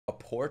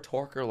poor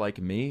talker like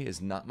me is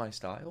not my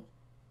style?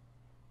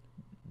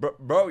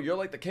 Bro, you're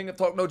like the king of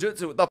talk no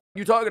jutsu. What the f are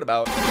you talking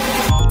about?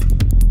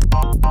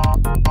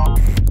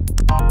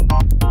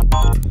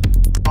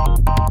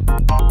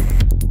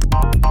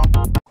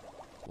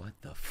 What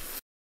the f?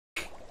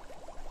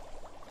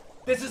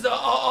 This is a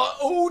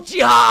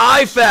Uchiha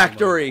Eye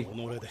Factory.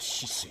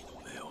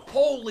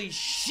 Holy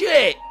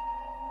shit!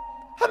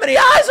 How many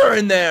eyes are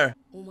in there?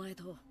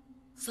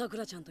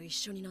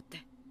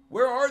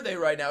 Where are they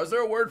right now? Is there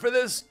a word for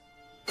this?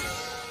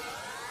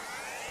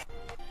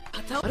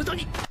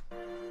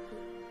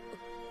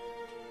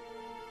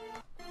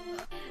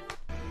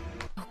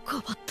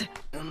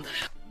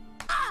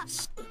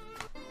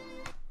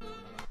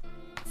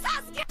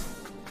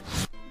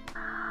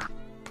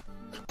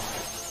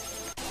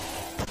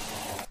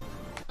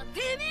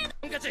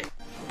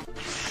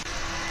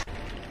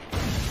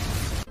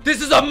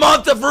 This is a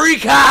month of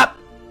recap!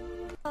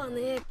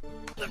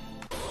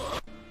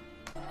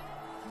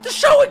 To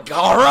show it,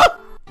 Gaara?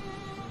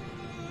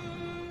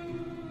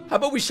 How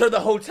about we show the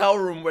hotel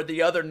room where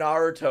the other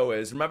Naruto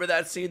is? Remember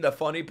that scene, the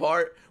funny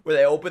part? Where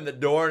they open the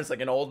door and it's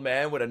like an old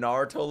man with a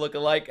Naruto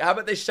lookalike? How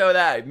about they show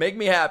that? Make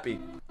me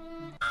happy.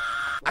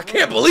 I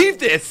can't believe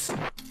this!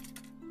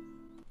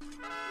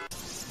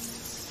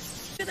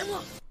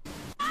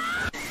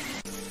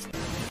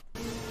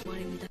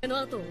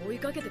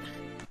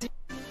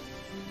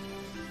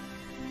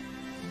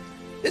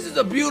 This is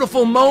a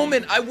beautiful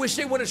moment. I wish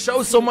they would have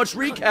showed so much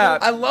recap.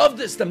 I love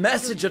this, the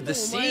message of the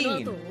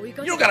scene.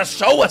 You don't gotta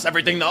show us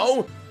everything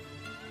though.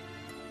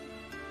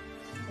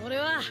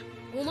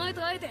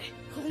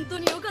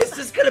 Is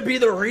this gonna be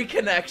the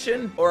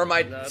reconnection? Or am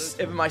I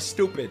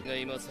stupid?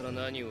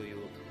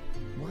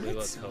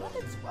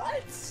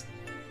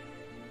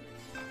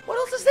 What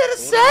else is there to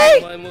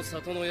say?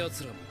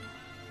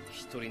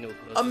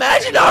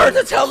 Imagine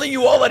Naruto telling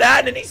you all of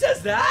that and he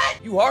says that?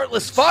 You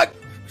heartless fuck.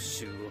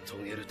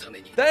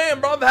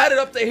 Damn, bro, I've had it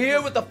up to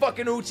here with the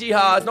fucking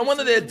Uchihas. No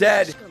wonder they're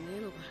dead.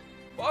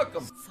 Fuck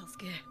them.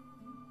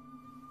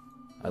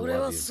 I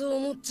love you.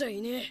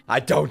 I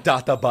don't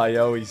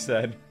databayo, he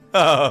said.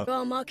 I'm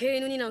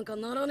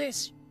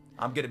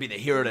gonna be the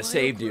hero that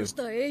saved you.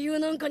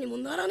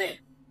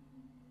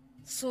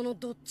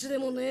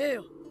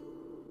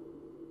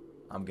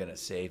 I'm gonna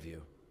save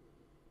you.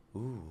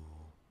 Ooh.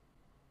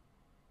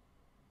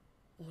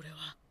 I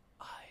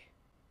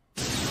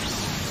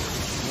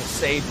will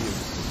save you.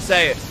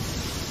 Say it.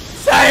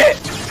 Say it!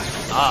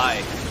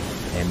 I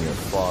am your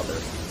father.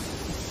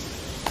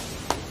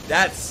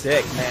 That's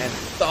sick, man.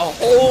 The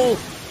whole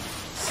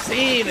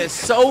scene is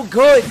so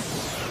good.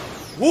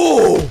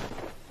 Woo!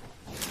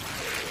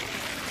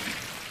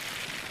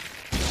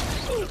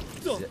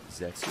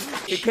 Zetsu?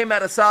 It came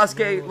out of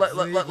Sasuke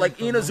like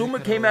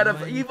Inazuma came out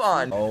of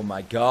Ivan. Oh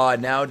my god,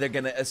 now they're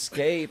gonna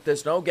escape.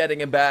 There's no getting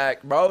him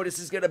back. Bro, this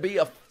is gonna be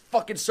a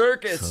fucking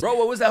circus. Bro,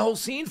 what was that whole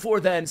scene for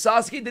then?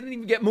 Sasuke didn't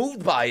even get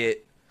moved by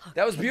it.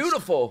 That was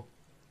beautiful.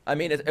 I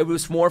mean, it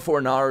was more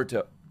for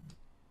Naruto.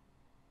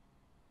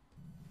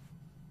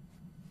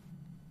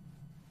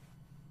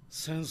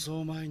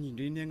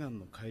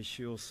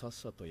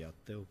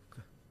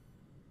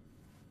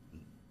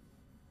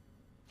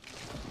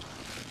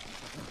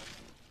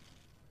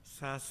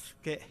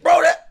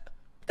 Bro, that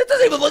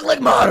doesn't even look like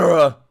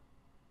Madara.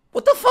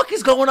 What the fuck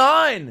is going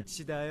on?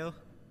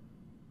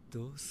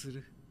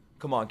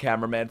 Come on,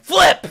 cameraman.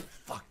 Flip!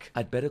 Fuck.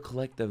 I'd better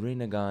collect the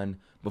Rinnegan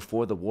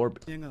before the war.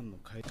 I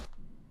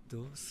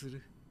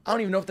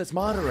don't even know if that's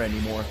Madara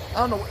anymore.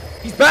 I don't know.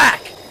 He's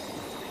back!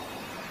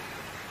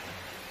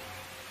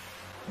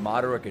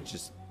 Madara could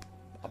just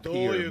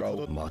appear,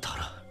 bro.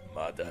 Madara.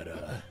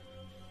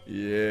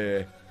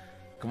 Yeah.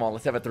 Come on,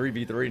 let's have a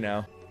 3v3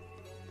 now.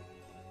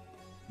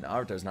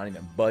 Naruto's not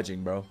even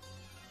budging, bro.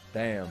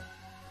 Damn.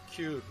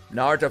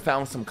 Naruto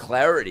found some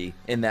clarity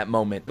in that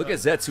moment. Look at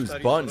Zetsu's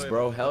buns,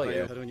 bro. Hell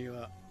yeah.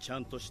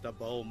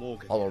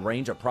 I'll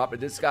arrange a proper.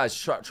 This guy's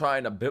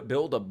trying to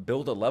build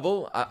a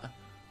level.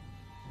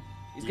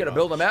 He's gonna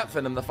build a map for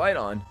them to fight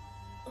on.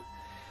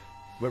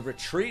 We're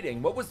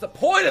retreating. What was the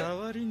point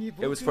of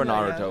it? Was for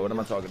Naruto. What am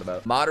I talking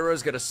about?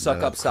 Madara's gonna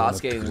suck up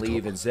Sasuke and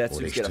leave, and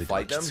Zetsu's gonna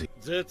fight them.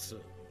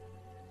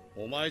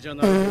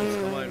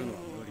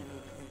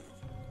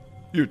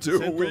 You're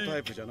too weak.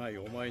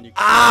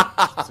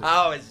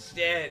 Oh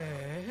shit.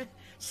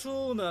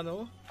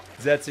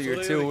 Zetsu,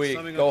 you're too weak.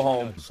 Go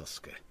home.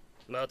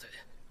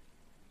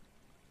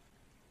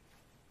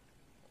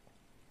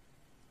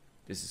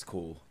 This is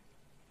cool.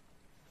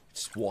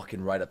 Just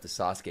walking right up to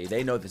Sasuke.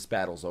 They know this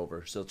battle's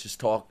over, so just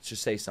talk,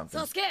 just say something.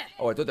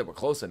 Oh, I thought they were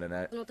closer than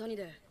that. I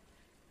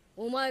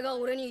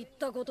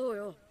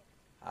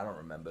don't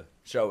remember.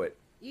 Show it.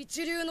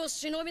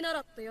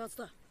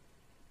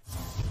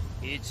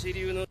 You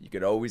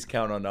could always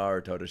count on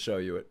Naruto to show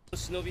you it.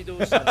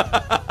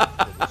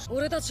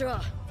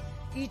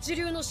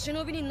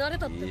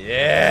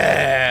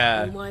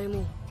 Yeah!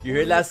 You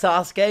hear that,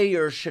 Sasuke?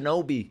 You're a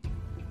shinobi.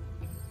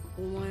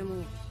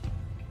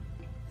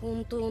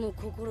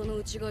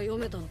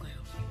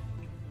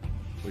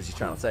 What is he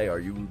trying to say? Are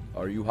you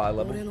high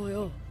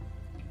level?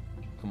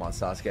 Come on,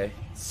 Sasuke.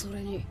 それ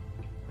に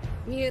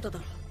見えただ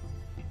ろ。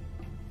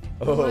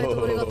お Oh. 前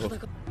と俺が戦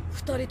う。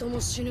二人と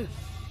も死ぬ。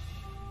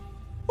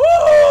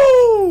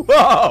 Woo!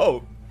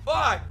 Oh,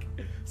 fuck!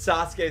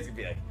 Sasuke's gonna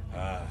be like,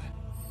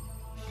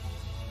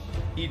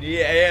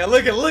 yeah,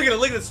 look at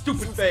the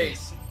stupid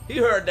face. He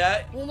heard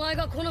that. お前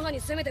がこの葉に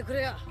攻めてく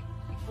れや。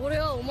俺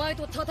はお前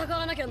と戦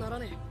わなきゃなら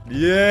ねえ。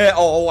 Yeah.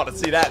 Oh, I want to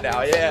see that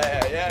now.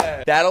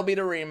 Yeah. That'll be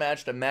the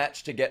rematch, the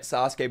match to get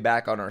Sasuke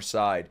back on our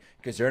side,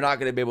 because they're not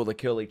gonna be able to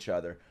kill each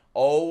other.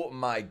 Oh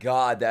my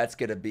God, that's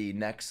gonna be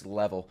next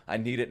level. I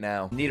need it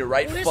now. Need it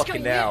right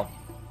fucking now.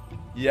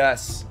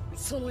 Yes.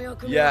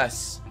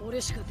 Yes.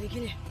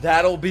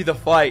 That'll be the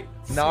fight.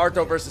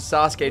 Naruto versus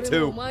Sasuke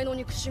too.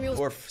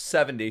 Or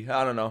 70.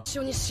 I don't know.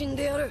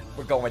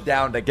 We're going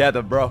down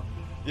together, bro.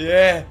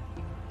 Yeah.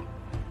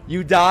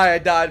 You die, I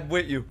died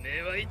with you.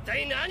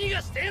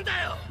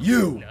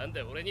 You.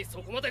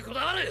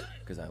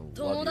 Because I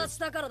love you.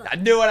 I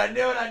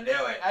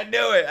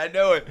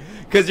knew it.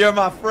 Because you're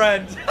my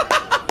friend.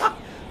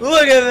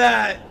 Look at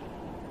that.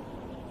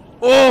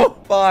 Oh,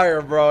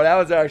 fire, bro. That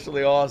was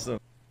actually awesome.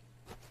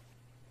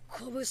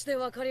 This is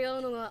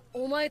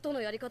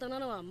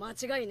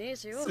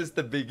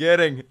the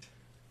beginning.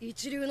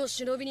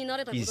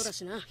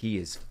 He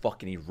is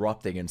fucking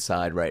erupting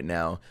inside right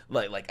now.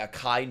 Like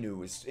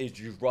Akainu is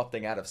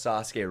erupting out of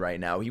Sasuke right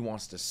now. He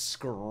wants to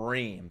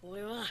scream.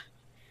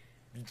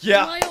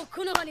 Yeah.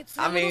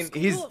 I mean,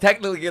 he's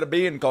technically gonna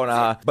be in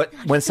Konoha, but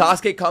when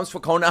Sasuke comes for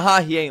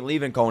Konoha, he ain't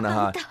leaving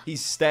Konoha.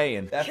 He's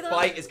staying. That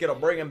fight is gonna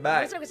bring him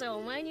back.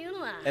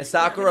 And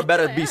Sakura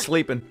better be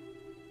sleeping.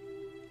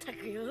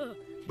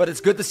 But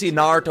it's good to see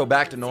Naruto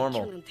back to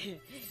normal.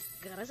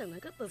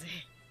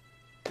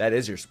 That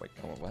is your swing.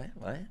 Oh, what?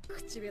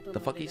 The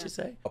fuck did you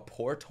say? A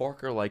poor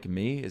talker like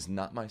me is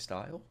not my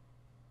style?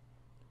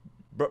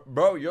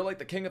 Bro, you're like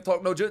the king of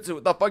talk no jutsu.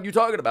 What the fuck you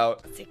talking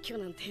about?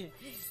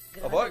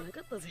 Oh, fuck?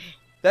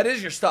 That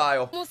is your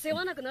style.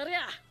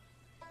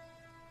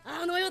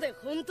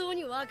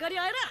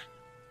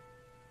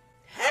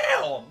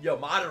 Hell! Yo,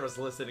 Madara's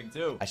listening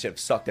too. I should have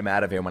sucked him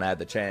out of here when I had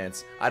the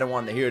chance. I don't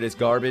want to hear this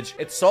garbage.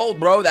 It's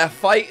sold, bro. That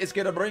fight is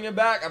gonna bring him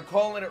back. I'm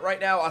calling it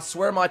right now. I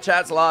swear my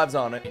chat's lives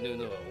on it.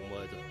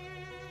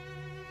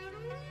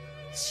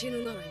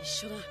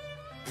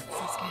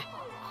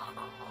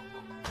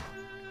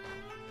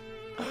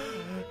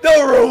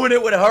 Don't ruin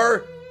it with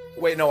her.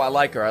 Wait, no, I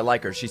like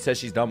her. She says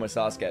she's done with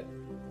Sasuke.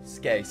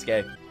 Ske.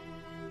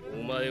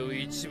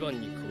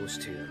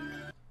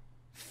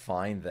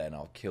 Fine then,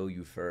 I'll kill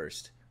you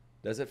first.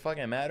 Does it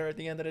fucking matter at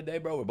the end of the day,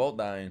 bro? We're both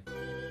dying.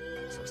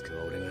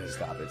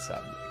 Stop it.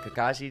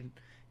 Kakashi,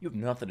 you have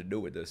nothing to do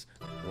with this.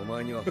 You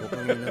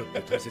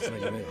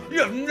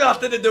have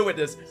nothing to do with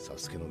this.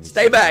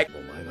 Stay back.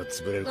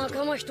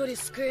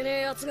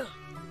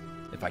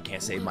 If I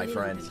can't save my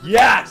friends.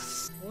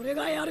 Yes!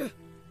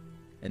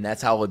 And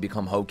that's how we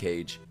become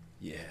Hokage.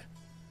 Yeah.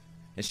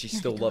 And she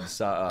still loves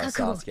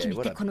Sasuke.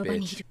 What a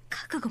bitch.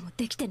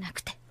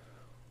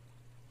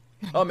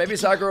 Oh, maybe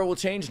Sakura will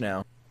change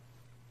now.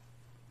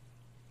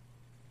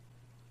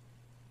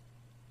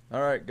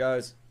 Alright,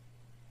 guys.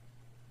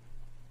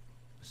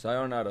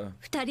 Sayonara.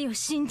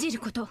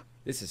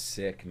 This is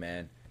sick,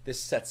 man. This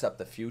sets up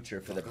the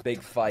future for the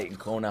big fight in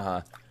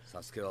Konoha,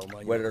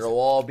 where it'll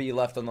all be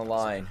left on the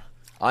line.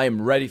 I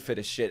am ready for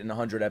this shit in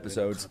 100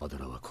 episodes. I'll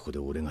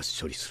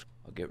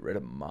get rid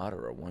of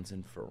Madara once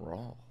and for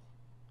all.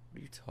 What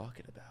are you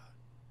talking about?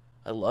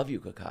 I love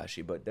you,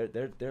 Kakashi, but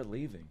they're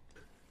leaving.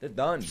 They're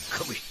done.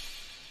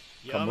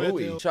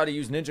 Kamui. Try to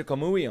use Ninja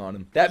Kamui on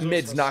him. That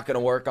mid's not gonna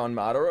work on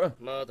Madara.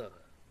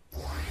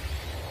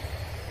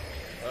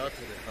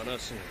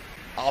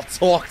 I'll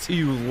talk to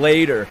you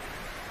later.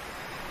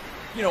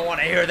 You don't want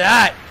to hear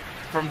that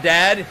from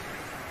Dad.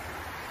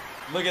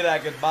 Look at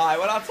that goodbye.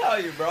 What I'll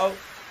tell you, bro.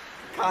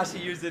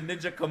 Kakashi used the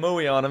Ninja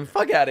Kamui on him.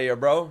 Fuck out of here,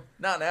 bro.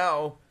 Not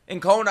now. In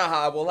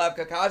Konoha, we'll have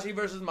Kakashi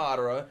versus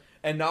Madara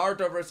and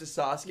Naruto versus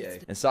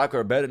Sasuke. And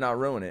Sakura better not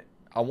ruin it.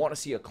 I want to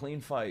see a clean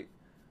fight.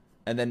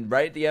 And then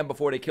right at the end,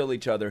 before they kill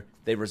each other,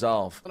 they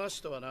resolve. We're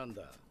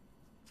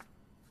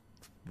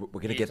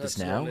gonna get this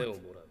now?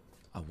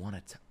 I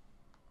want to...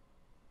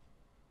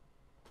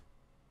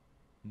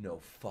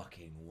 No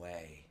fucking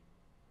way.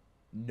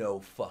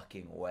 No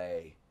fucking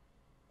way.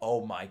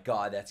 Oh my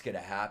God, that's gonna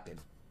happen.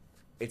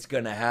 It's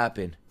gonna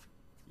happen.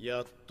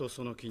 What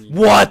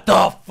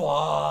the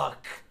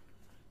fuck?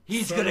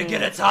 He's gonna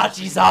get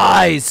Itachi's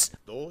eyes!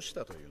 He's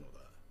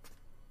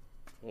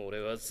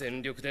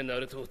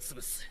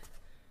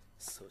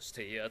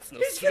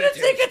gonna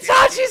take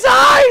Itachi's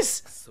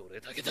eyes!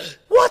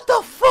 What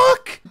the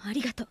fuck?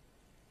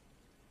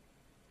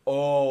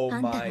 Oh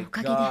my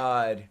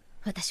God.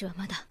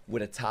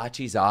 With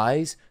Itachi's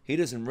eyes? He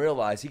doesn't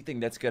realize. He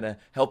thinks that's gonna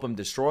help him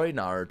destroy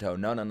Naruto.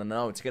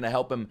 No. It's gonna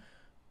help him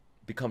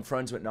become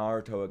friends with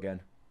Naruto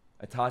again.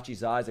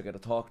 Itachi's eyes are gonna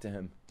talk to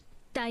him.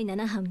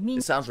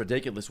 It sounds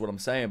ridiculous what I'm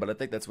saying, but I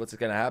think that's what's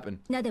gonna happen.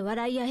 He's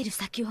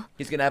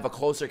gonna have a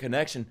closer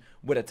connection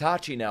with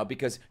Itachi now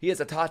because he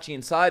has Itachi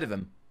inside of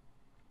him.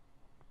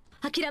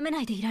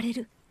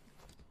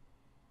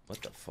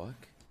 What the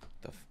fuck?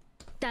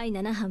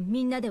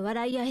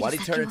 Why'd he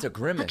turn into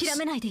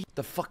Grimace?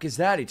 The fuck is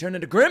that? He turned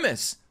into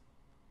Grimace!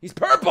 He's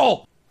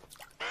purple!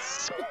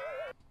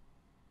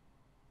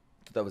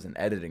 That was an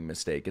editing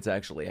mistake. It's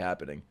actually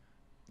happening.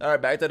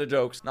 Alright, back to the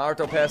jokes.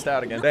 Naruto passed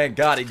out again. Thank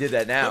God he did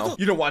that now.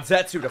 You don't want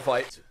Zetsu to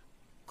fight.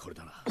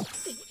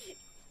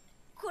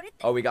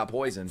 Oh, we got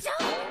poisoned.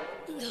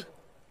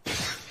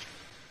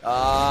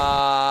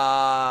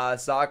 Ah,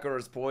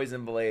 Sakura's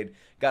poison blade.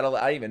 I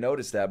didn't even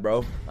notice that,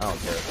 bro. I don't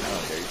care. You're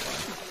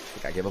fine.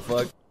 Think I give a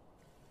fuck?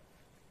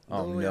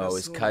 Oh no,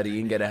 is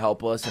Karin gonna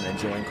help us and then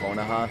join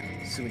Konoha?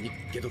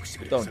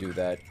 Don't do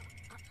that.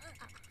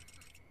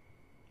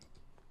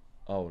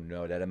 Oh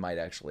no, that might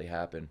actually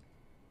happen.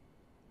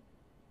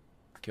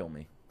 Kill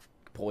me.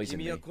 Poison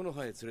me.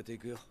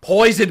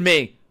 Poison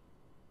me!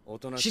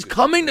 She's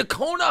coming to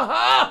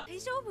Konoha!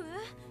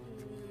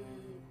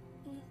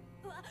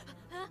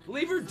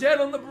 Leave her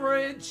dead on the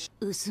bridge!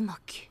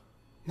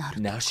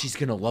 Now she's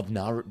gonna love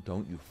Naruto.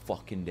 Don't you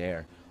fucking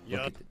dare.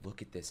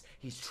 Look at this.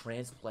 He's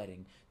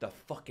transplanting the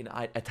fucking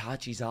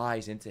Itachi's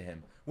eyes into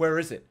him. Where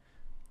is it?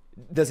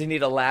 Does he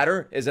need a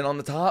ladder? Is it on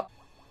the top?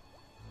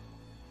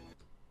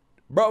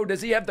 Bro,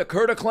 does he have the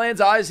Kurta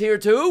clan's eyes here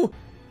too?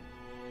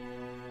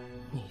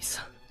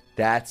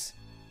 That's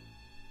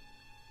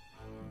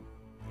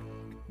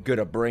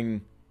gonna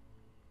bring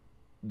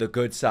the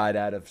good side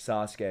out of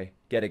Sasuke.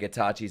 Getting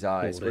Itachi's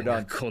eyes. We're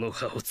done.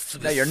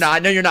 No, you're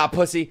not. No, you're not,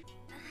 pussy.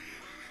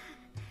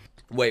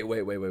 Wait.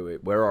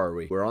 Where are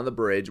we? We're on the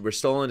bridge. We're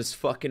still on this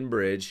fucking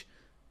bridge.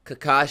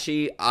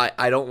 Kakashi,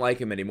 I don't like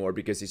him anymore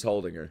because he's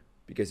holding her.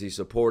 Because he's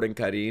supporting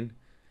Karin.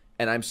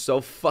 And I'm so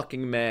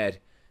fucking mad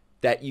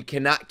that you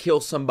cannot kill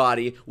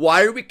somebody.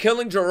 Why are we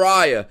killing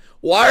Jiraiya?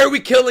 Why are we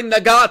killing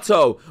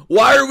Nagato?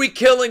 Why are we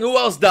killing, who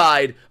else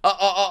died?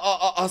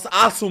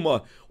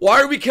 Asuma.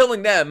 Why are we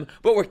killing them,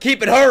 but we're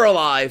keeping her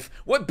alive?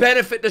 What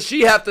benefit does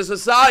she have to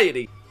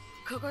society?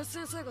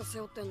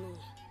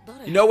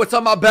 You know what's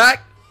on my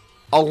back?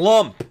 A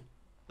lump.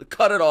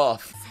 Cut it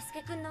off.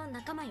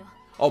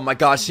 Oh my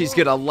gosh, she's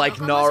gonna like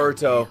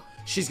Naruto.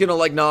 She's gonna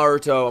like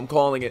Naruto. I'm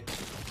calling it.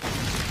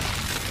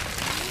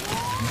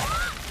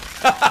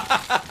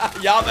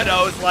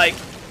 Yamato's like,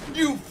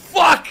 you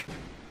fuck!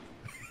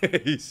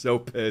 He's so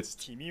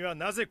pissed.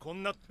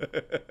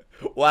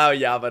 Wow,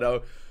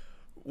 Yamato.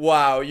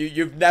 Wow,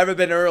 you've never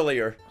been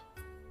earlier.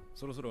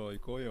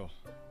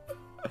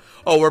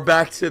 Oh, we're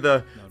back to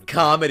the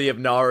comedy of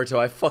Naruto.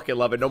 I fucking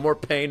love it. No more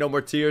pain, no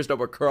more tears, no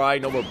more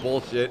crying, no more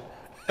bullshit.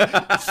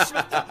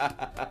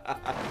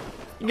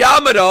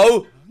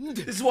 Yamato!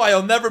 This is why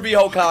I'll never be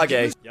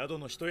Hokage.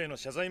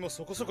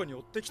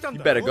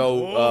 You better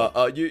go,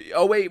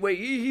 oh wait,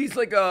 he's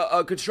like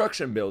a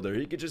construction builder.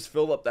 He could just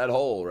fill up that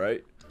hole,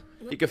 right?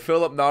 He could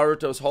fill up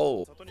Naruto's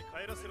hole.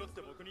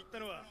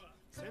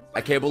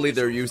 I can't believe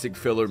they're using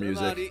filler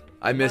music.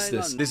 I missed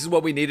this. This is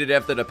what we needed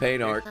after the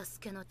pain arc.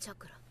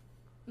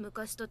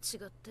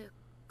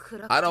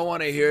 I don't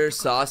want to hear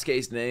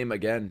Sasuke's name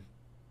again.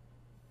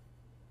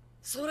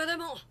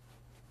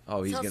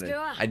 Oh, he's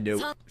gonna... I knew.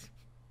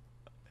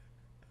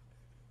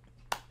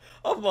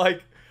 I'm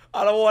like,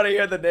 I don't want to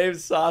hear the name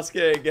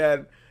Sasuke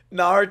again.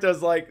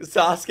 Naruto's like,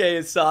 Sasuke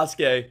is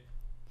Sasuke.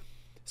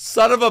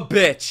 Son of a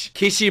bitch.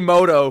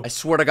 Kishimoto. I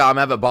swear to God, I'm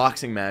having a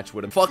boxing match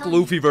with him. Fuck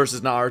Luffy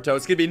versus Naruto.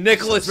 It's gonna be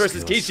Nicholas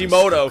versus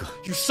Kishimoto.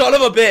 You son of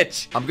a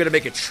bitch. I'm gonna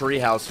make a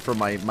treehouse for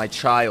my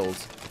child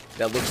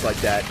that looks like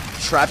that.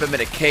 Trap him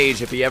in a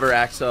cage if he ever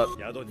acts up.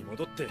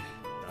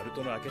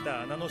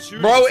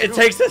 Bro, it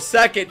takes a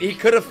second. He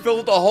could have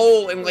filled a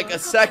hole in like a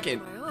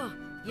second.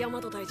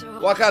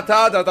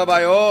 Wakata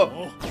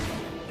tatabayo.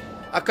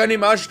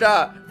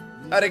 Akanimashita.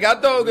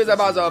 Arigato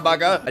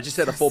gozaimasu. I just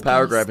said a full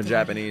paragraph in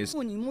Japanese.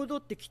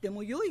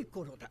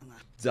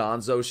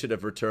 Danzo should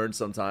have returned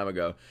some time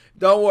ago.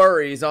 Don't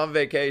worry, he's on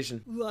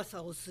vacation.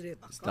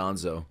 It's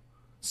Danzo.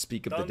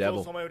 Speak of the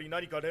devil. Bro,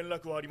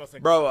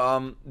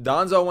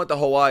 Danzo went to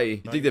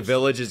Hawaii. You think the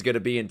village is gonna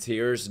be in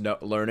tears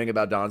learning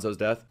about Danzo's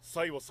death?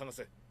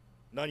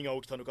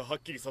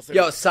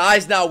 Yo,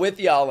 Sai's not with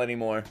y'all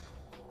anymore.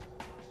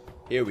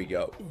 Here we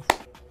go.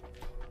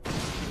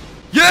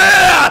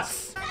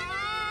 Yes!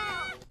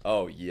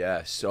 Oh,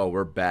 yes. Oh,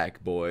 we're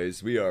back,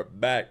 boys. We are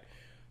back.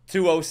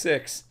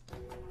 206.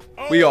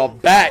 We are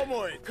back.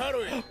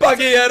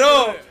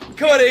 Bagiero!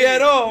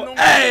 Corriero!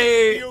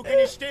 Hey!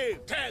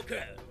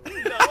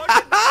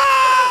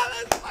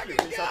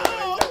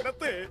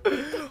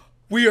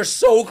 We are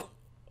so...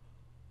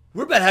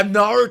 We're about to have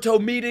Naruto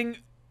meeting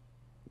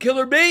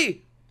Killer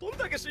Bee.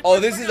 Oh,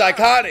 this is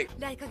iconic.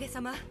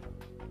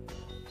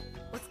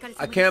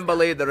 I can't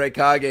believe the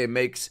Raikage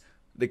makes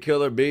the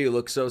Killer Bee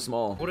look so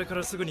small.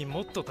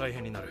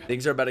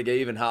 Things are about to get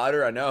even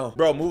hotter, I know.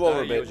 Bro, move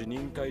over a bit.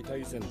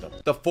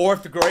 The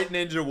fourth Great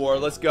Ninja War.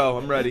 Let's go.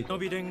 I'm ready.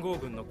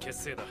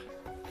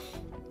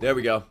 There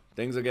we go.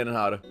 Things are getting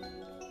hotter.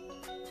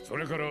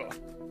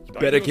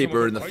 Better keep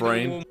her in the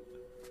frame.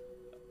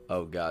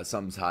 Oh god,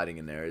 something's hiding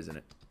in there, isn't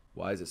it?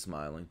 Why is it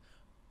smiling?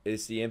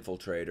 It's the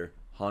infiltrator.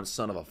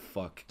 Son of a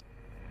fuck.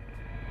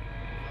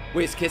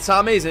 Wait,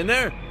 Kitsame's in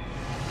there?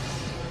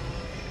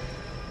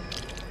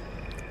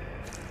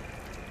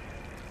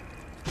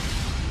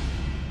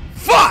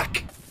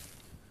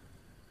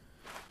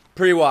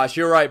 Pre-wash,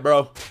 you're right,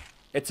 bro.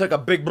 It took a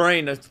big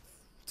brain to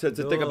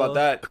think about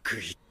that.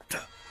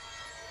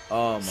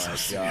 Oh my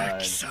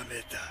god.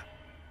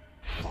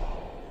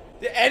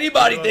 Did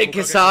anybody think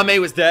Kisame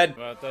was dead?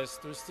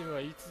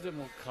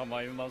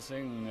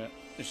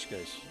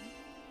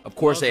 Of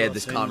course they had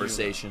this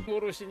conversation.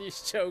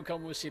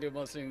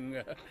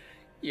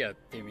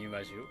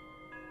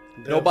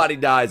 Nobody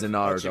dies in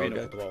Naruto,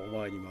 okay?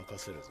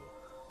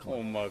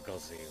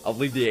 I'll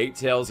leave the 8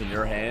 tails in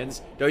your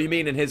hands. Don't you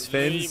mean in his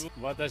fins?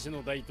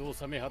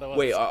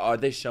 Wait, are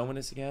they showing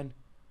this again?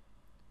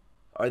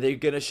 Are they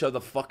gonna show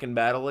the fucking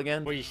battle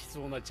again?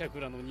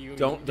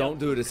 Don't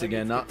do this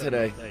again. Not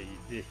today.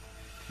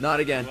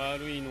 Not again.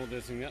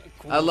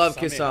 I love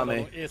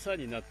Kisame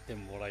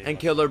and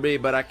Killer Bee,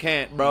 but I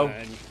can't, bro.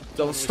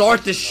 Don't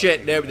start this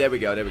shit. There we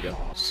go. There we go.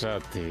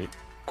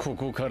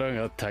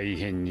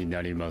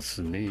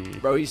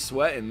 Bro, he's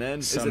sweating, man.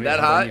 Is it that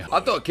hot?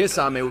 I thought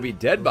Kisame would be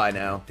dead by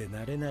now.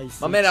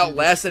 My man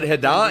outlasted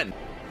Hidan.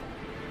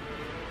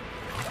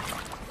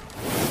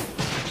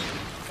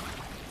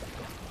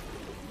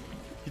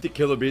 You think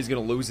Killer Bee is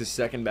gonna lose his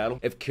second battle?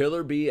 If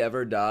Killer Bee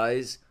ever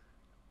dies,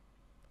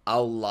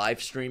 I'll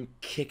live stream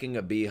kicking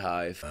a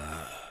beehive.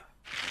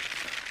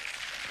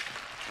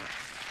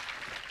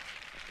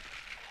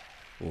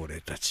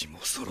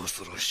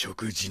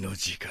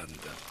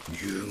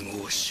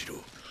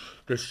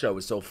 This show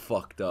is so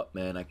fucked up,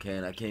 man. I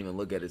can't even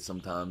look at it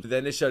sometimes.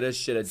 Then they show this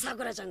shit.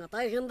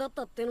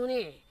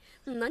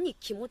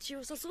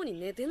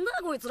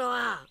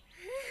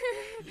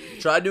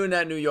 Try doing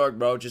that in New York,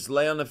 bro. Just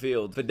lay on the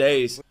field for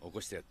days.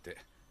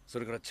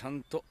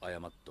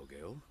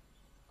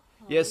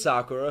 Yes,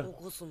 Sakura.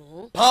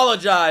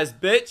 Apologize,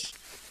 bitch.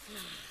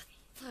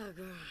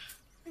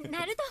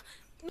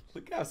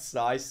 Look how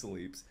Sai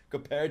sleeps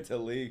compared to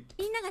Lee.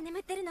 I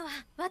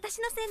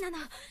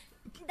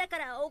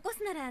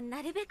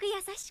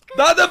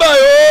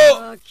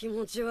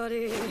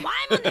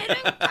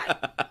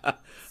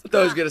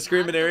thought I was gonna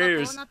scream in their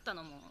ears.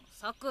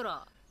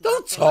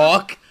 Don't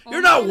talk!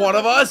 You're not one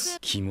of us!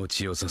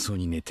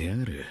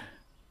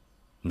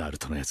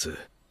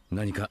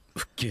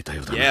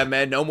 Yeah,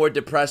 man, no more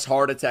depressed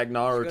heart attack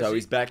Naruto.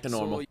 He's back to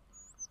normal.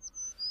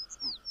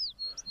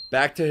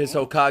 Back to his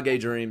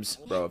Hokage dreams.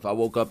 Bro, if I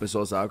woke up and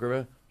saw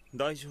Sakura,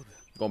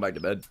 going back to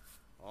bed.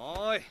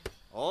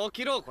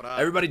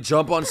 Everybody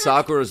jump on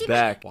Sakura's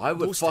back. Why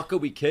the fuck are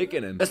we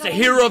kicking him? That's the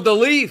hero of the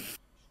leaf!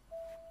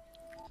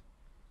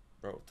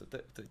 Bro,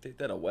 take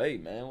that away,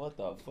 man. What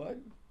the fuck?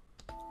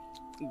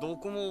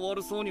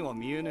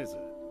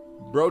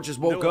 Bro just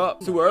woke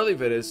up. Too early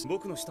for this.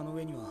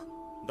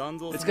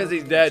 It's because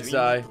he's dead,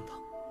 Sai.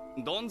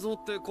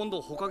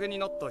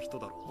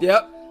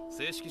 Yep.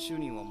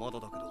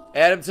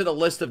 Add him to the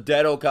list of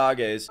dead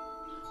Hokages.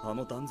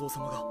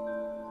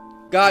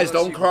 Guys,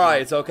 don't cry.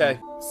 It's okay.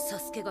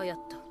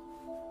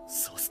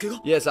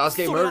 Yeah,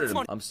 Sasuke murdered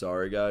him. I'm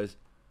sorry, guys.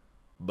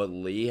 But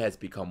Lee has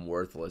become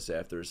worthless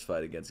after his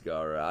fight against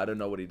Gaara. I don't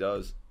know what he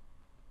does.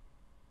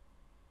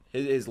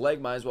 His leg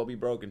might as well be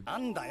broken. I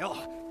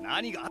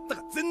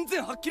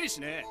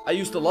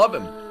used to love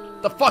him.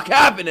 The fuck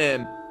happened to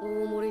him?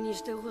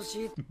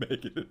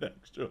 Make it an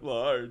extra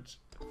large.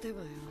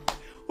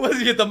 What, does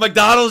he get the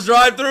McDonald's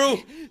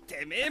drive-thru?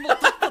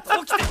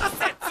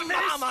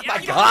 Oh my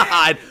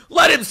god!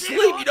 Let him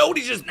sleep! You know what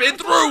he's just been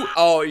through?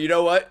 Oh, you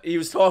know what? He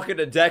was talking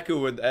to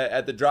Deku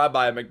at the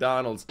drive-by at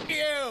McDonald's.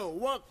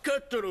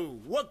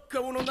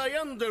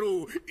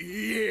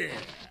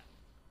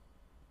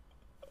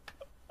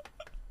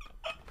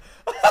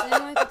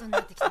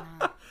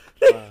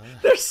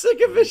 They're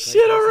sick of his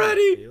shit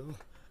already.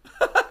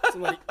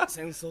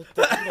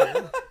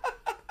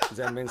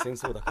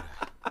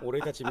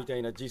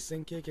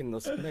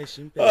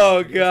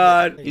 Oh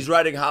god, he's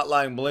writing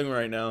Hotline Bling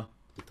right now.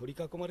 I don't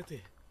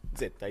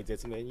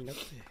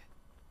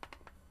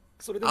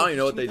even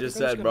know what they just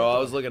said, bro. I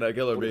was looking at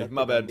Killer Bee.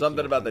 My bad.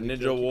 Something about the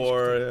Ninja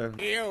War.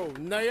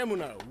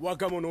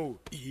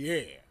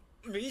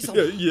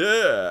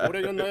 Yeah.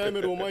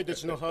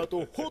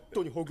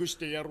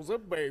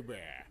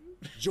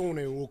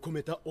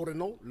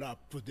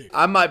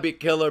 I might be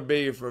Killer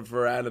Bee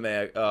for anime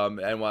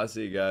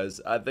NYC,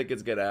 guys. I think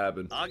it's gonna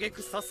happen.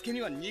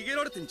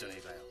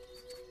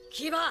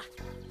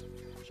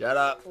 Shut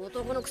up.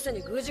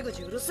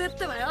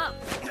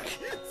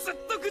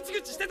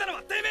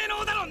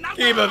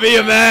 Kiba, be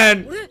a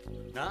man.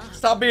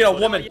 Stop being a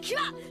woman.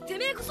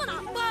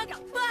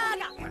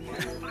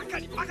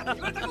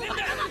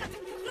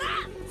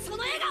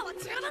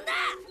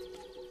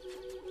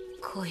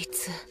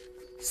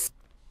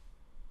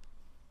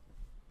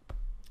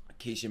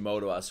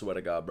 Kishimoto, I swear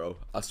to God, bro.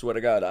 I swear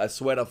to God. I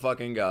swear to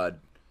fucking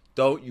God.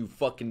 Don't you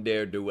fucking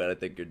dare do what I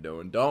think you're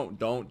doing. Don't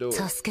do it.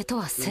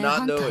 Do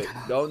not do it.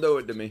 Don't do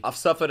it to me. I've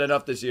suffered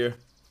enough this year.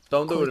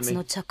 Don't do it to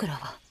me.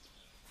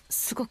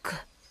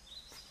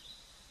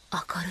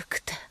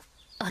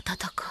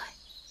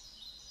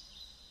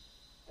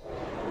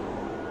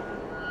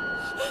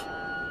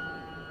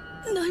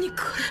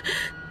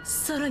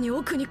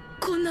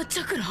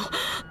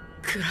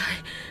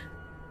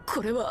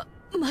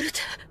 マルテ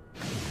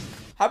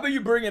How about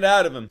you bring it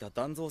out of him?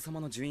 団蔵様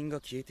の呪印が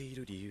消えてい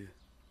る理由。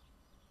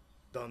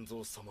団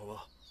蔵様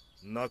は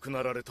亡く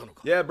なられたの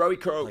か。 Yeah, bro, he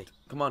croaked.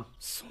 Come on.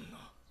 そん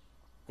な。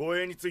護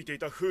衛についてい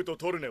たフーと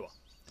トルネは。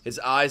 His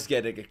eyes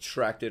getting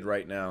extracted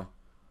right now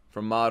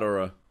from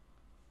Madara.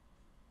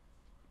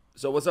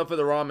 So what's up for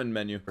the ramen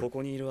menu? こ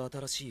こにいる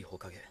新しい火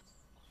影。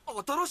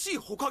新しい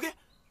火影？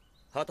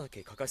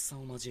畑かかしさ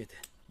んを交えて。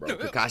 Bro,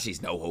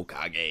 Kakashi's no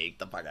Hokage. Get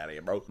the fuck out of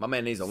here, bro. My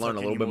man needs to learn a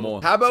little bit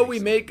more. How about we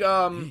make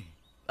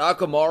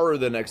Akamaru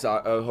the next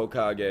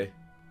Hokage?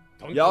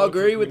 Y'all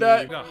agree with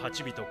that? We're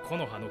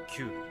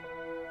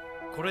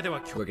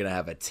gonna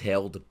have a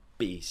tailed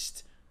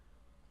beast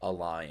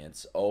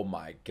alliance. Oh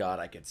my god,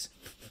 I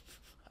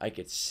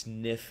could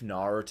sniff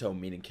Naruto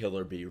meeting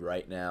Killer Bee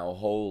right now.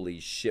 Holy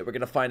shit. We're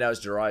gonna find out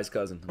it's Jiraiya's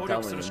cousin.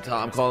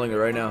 I'm calling it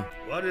right now.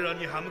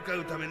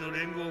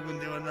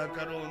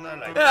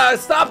 Yeah,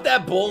 stop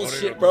that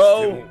bullshit,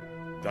 bro.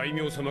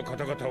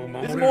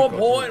 It's more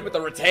important with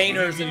the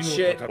retainers and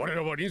shit.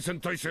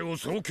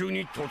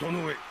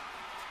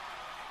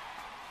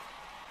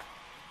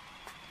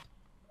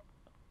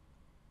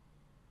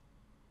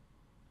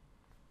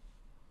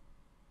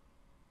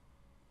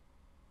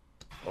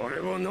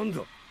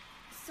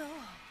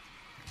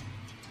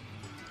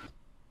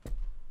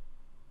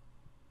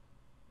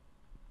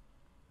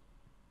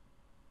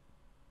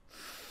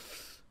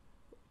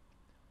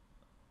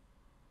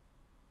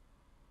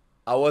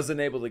 I wasn't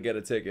able to get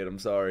a ticket, I'm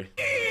sorry.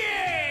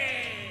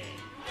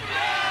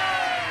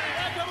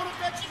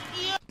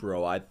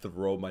 Bro, I'd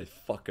throw my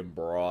fucking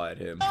bra at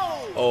him.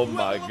 Oh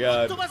my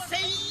god.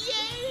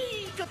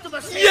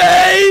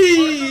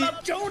 Yay!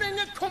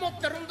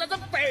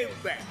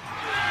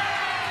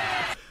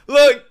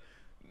 Look!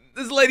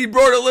 This lady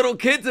brought a little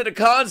kid to the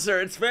concert.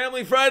 It's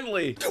family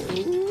friendly.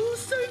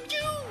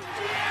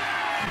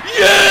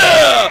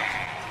 Yeah!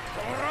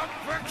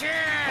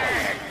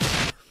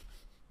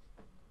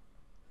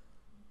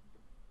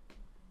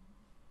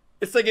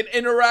 It's like an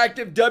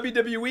interactive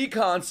WWE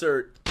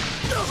concert.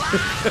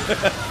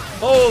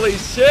 Holy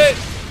shit.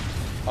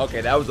 Okay,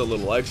 that was a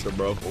little extra,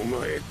 bro.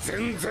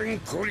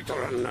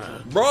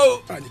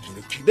 Bro,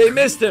 they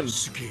missed him.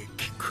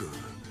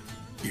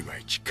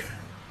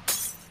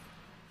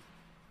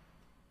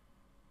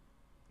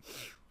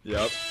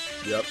 Yep.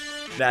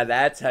 Now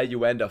that's how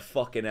you end a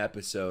fucking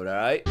episode,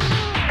 alright?